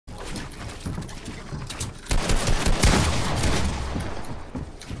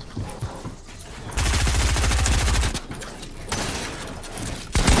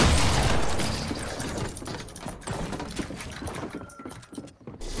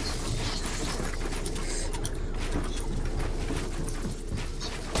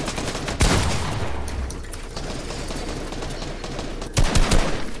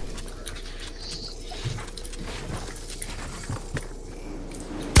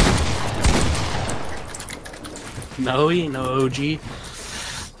No, he ain't no OG.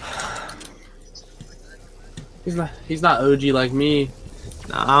 He's not OG like me.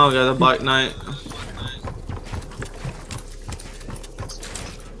 Nah, I don't got a bike night.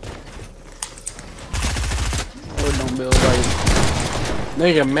 Or don't build like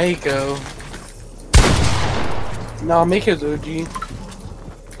nigga Mako. No, Mako's OG.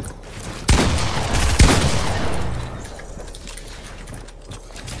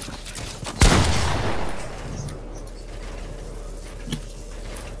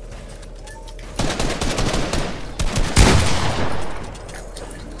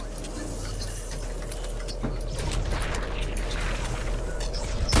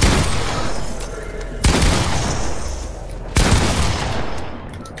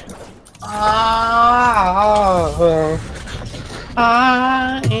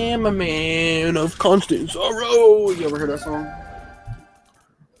 I am a man of constant sorrow. You ever heard that song?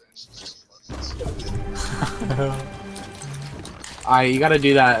 Alright, you gotta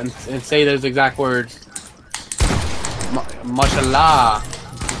do that and say those exact words. Mashallah.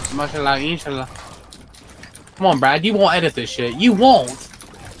 Mashallah, inshallah. Come on, Brad, you won't edit this shit. You won't!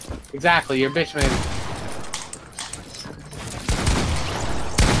 Exactly, you're a bitch, man.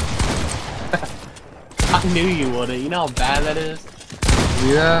 I knew you wouldn't. You know how bad that is?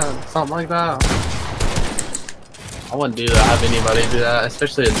 Yeah, something like that. I wouldn't do that, have anybody do that,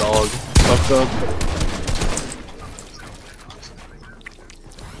 especially a dog. Fucked up.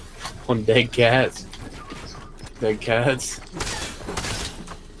 On dead cats. Dead cats.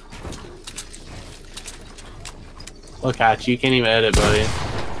 Look at you, can't even edit, buddy.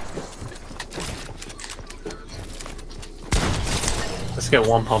 Let's get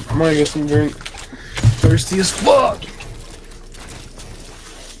one pump. I'm gonna get some drink. Thirsty as fuck!